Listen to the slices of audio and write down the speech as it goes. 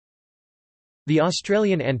The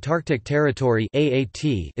Australian Antarctic Territory (AAT)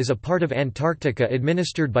 is a part of Antarctica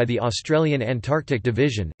administered by the Australian Antarctic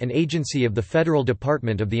Division, an agency of the Federal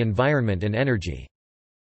Department of the Environment and Energy.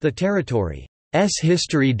 The territory's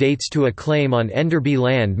history dates to a claim on Enderby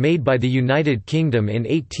land made by the United Kingdom in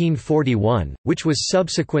 1841, which was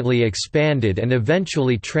subsequently expanded and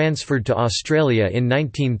eventually transferred to Australia in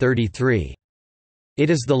 1933.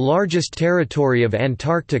 It is the largest territory of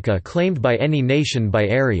Antarctica claimed by any nation by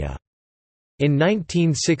area. In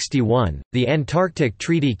 1961, the Antarctic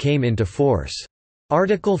Treaty came into force.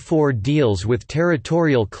 Article 4 deals with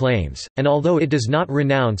territorial claims, and although it does not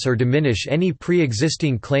renounce or diminish any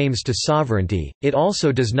pre-existing claims to sovereignty, it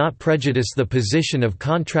also does not prejudice the position of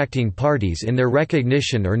contracting parties in their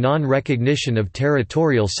recognition or non-recognition of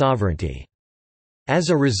territorial sovereignty. As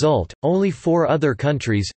a result, only 4 other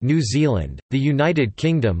countries, New Zealand, the United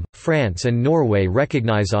Kingdom, France and Norway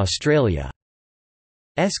recognize Australia's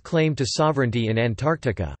claim to sovereignty in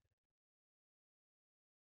Antarctica.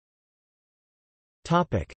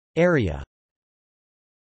 Area.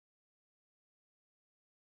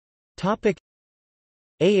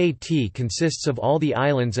 AAT consists of all the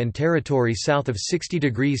islands and territory south of 60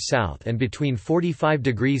 degrees south and between 45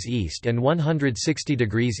 degrees east and 160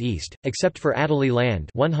 degrees east, except for Adélie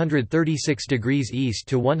Land 136 degrees east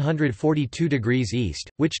to 142 degrees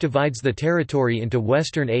east, which divides the territory into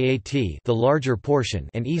Western AAT, the larger portion,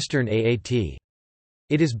 and Eastern AAT.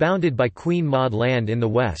 It is bounded by Queen Maud Land in the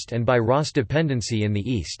west and by Ross Dependency in the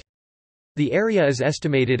east. The area is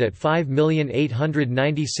estimated at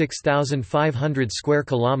 5,896,500 square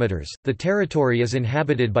kilometers. The territory is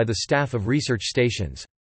inhabited by the staff of research stations.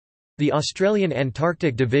 The Australian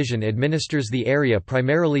Antarctic Division administers the area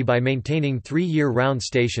primarily by maintaining 3 year-round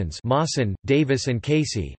stations Mawson, Davis and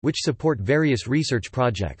Casey, which support various research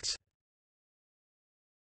projects.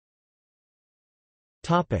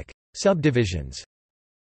 Topic: Subdivisions.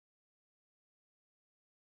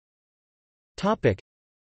 Topic: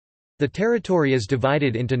 The territory is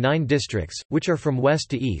divided into 9 districts, which are from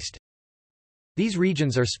west to east. These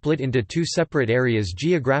regions are split into 2 separate areas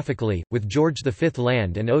geographically, with George V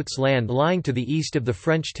Land and Oates Land lying to the east of the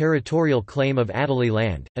French territorial claim of Adélie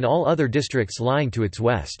Land, and all other districts lying to its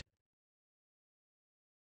west.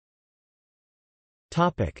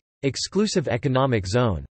 Exclusive Economic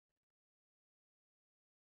Zone.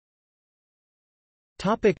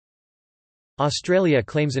 Australia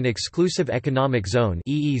claims an Exclusive Economic Zone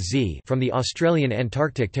 (EEZ) from the Australian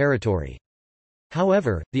Antarctic Territory.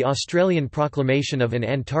 However, the Australian proclamation of an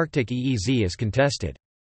Antarctic EEZ is contested.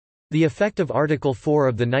 The effect of Article 4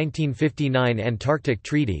 of the 1959 Antarctic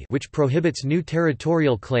Treaty, which prohibits new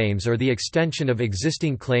territorial claims or the extension of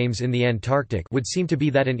existing claims in the Antarctic, would seem to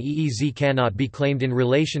be that an EEZ cannot be claimed in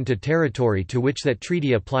relation to territory to which that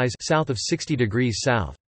treaty applies south of 60 degrees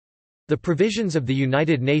south. The provisions of the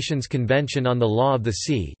United Nations Convention on the Law of the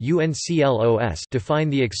Sea (UNCLOS) define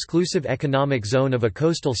the exclusive economic zone of a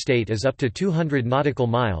coastal state as up to 200 nautical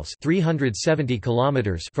miles (370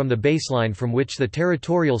 kilometers) from the baseline from which the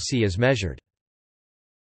territorial sea is measured.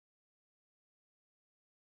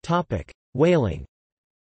 Topic: Whaling.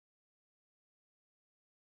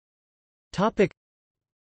 Topic: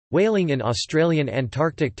 Whaling in Australian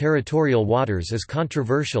Antarctic territorial waters is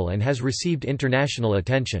controversial and has received international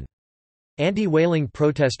attention. Anti-whaling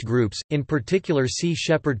protest groups, in particular Sea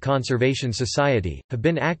Shepherd Conservation Society, have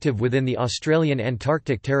been active within the Australian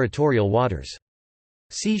Antarctic territorial waters.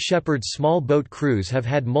 Sea Shepherd's small boat crews have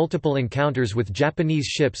had multiple encounters with Japanese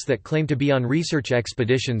ships that claim to be on research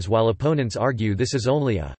expeditions, while opponents argue this is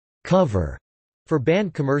only a cover for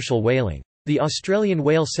banned commercial whaling. The Australian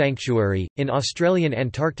Whale Sanctuary, in Australian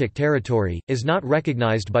Antarctic Territory, is not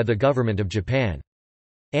recognised by the Government of Japan.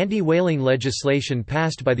 Anti-whaling legislation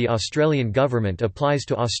passed by the Australian government applies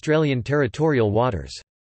to Australian territorial waters.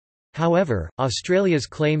 However, Australia's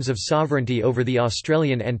claims of sovereignty over the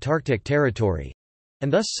Australian Antarctic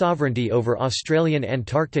Territory—and thus sovereignty over Australian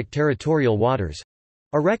Antarctic territorial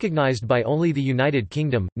waters—are recognised by only the United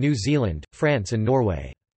Kingdom, New Zealand, France and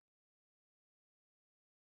Norway.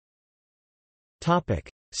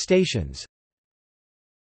 Stations.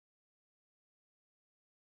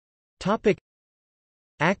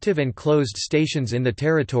 Active and closed stations in the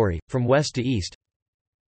territory, from west to east.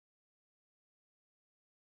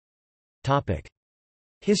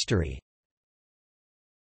 History.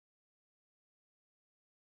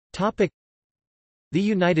 The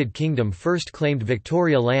United Kingdom first claimed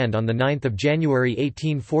Victoria Land on 9 January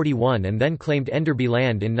 1841 and then claimed Enderby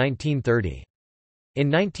Land in 1930. In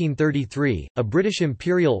 1933, a British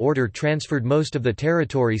imperial order transferred most of the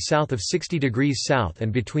territory south of 60 degrees south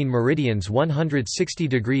and between meridians 160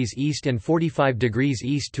 degrees east and 45 degrees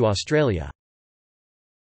east to Australia.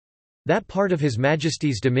 That part of His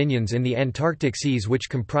Majesty's dominions in the Antarctic seas which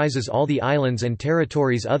comprises all the islands and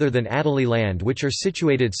territories other than Adélie Land which are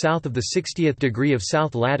situated south of the 60th degree of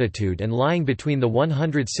south latitude and lying between the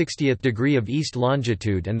 160th degree of east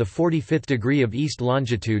longitude and the 45th degree of east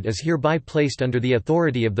longitude is hereby placed under the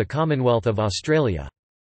authority of the Commonwealth of Australia.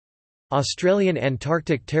 Australian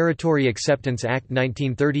Antarctic Territory Acceptance Act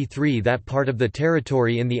 1933. That part of the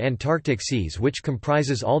territory in the Antarctic seas which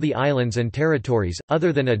comprises all the islands and territories,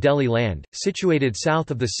 other than Adélie Land, situated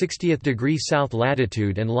south of the 60th degree south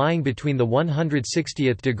latitude and lying between the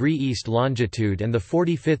 160th degree east longitude and the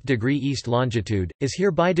 45th degree east longitude, is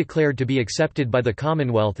hereby declared to be accepted by the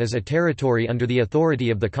Commonwealth as a territory under the authority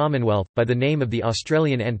of the Commonwealth, by the name of the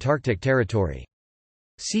Australian Antarctic Territory.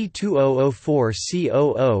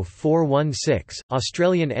 C2004-C00416,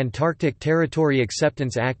 Australian Antarctic Territory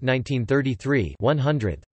Acceptance Act 1933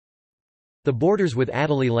 100. The borders with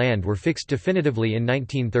Adélie Land were fixed definitively in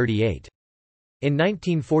 1938. In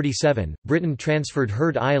 1947, Britain transferred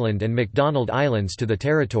Heard Island and McDonald Islands to the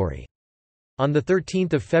territory. On 13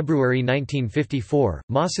 February 1954,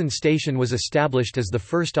 Mawson Station was established as the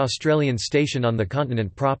first Australian station on the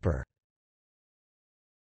continent proper.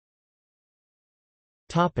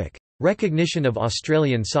 Recognition of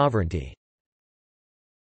Australian sovereignty.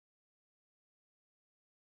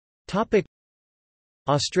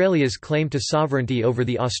 Australia's claim to sovereignty over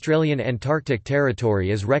the Australian Antarctic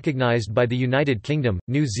Territory is recognised by the United Kingdom,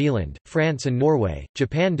 New Zealand, France and Norway.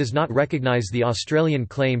 Japan does not recognise the Australian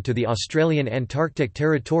claim to the Australian Antarctic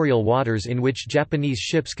territorial waters in which Japanese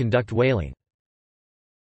ships conduct whaling.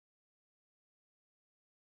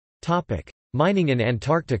 Mining in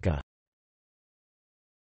Antarctica.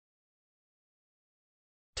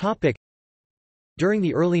 During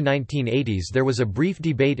the early 1980s there was a brief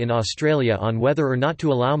debate in Australia on whether or not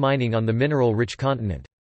to allow mining on the mineral-rich continent.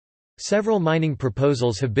 Several mining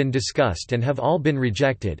proposals have been discussed and have all been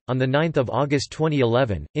rejected. On 9 August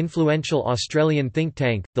 2011, influential Australian think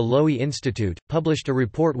tank, the Lowy Institute, published a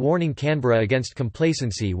report warning Canberra against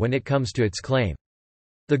complacency when it comes to its claim.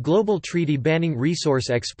 The global treaty banning resource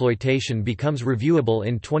exploitation becomes reviewable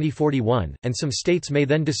in 2041, and some states may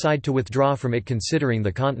then decide to withdraw from it considering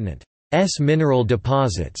the continent's mineral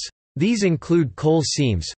deposits. These include coal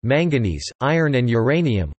seams, manganese, iron and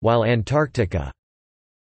uranium, while Antarctica's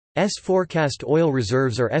forecast oil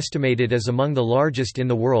reserves are estimated as among the largest in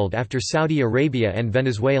the world after Saudi Arabia and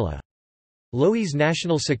Venezuela. Lowy's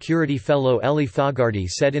National Security Fellow Ellie Fogarty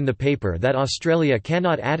said in the paper that Australia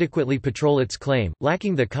cannot adequately patrol its claim,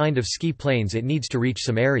 lacking the kind of ski planes it needs to reach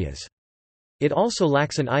some areas. It also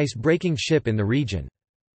lacks an ice-breaking ship in the region.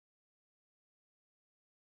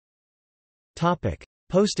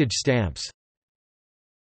 Postage stamps.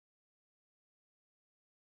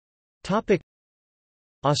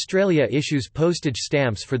 Australia issues postage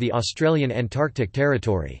stamps for the Australian Antarctic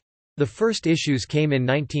Territory. The first issues came in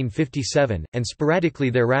 1957, and sporadically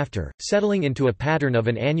thereafter, settling into a pattern of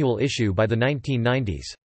an annual issue by the 1990s.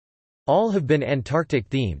 All have been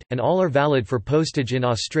Antarctic-themed, and all are valid for postage in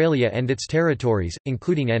Australia and its territories,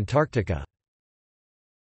 including Antarctica.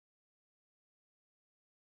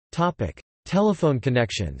 Telephone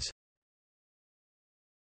connections.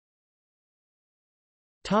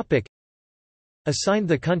 Assigned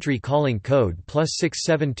the country calling code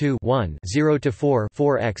 +672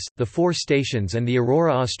 1-0-4-4X, the 4 stations and the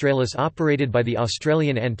Aurora Australis operated by the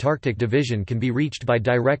Australian Antarctic Division can be reached by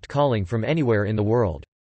direct calling from anywhere in the world.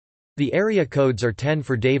 The area codes are 10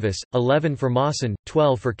 for Davis, 11 for Mawson,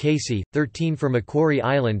 12 for Casey, 13 for Macquarie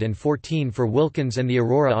Island and 14 for Wilkins and the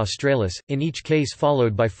Aurora Australis, in each case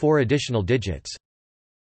followed by 4 additional digits.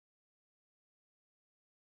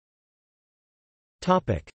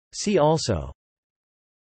 See also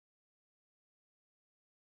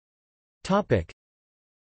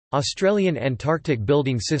Australian Antarctic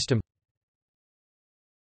Building System.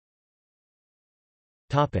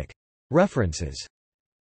 References.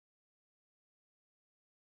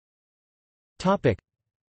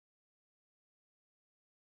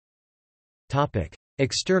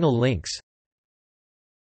 External links.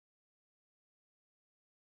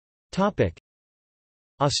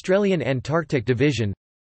 Australian Antarctic Division,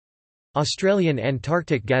 Australian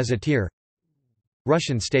Antarctic Gazetteer,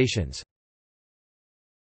 Russian stations.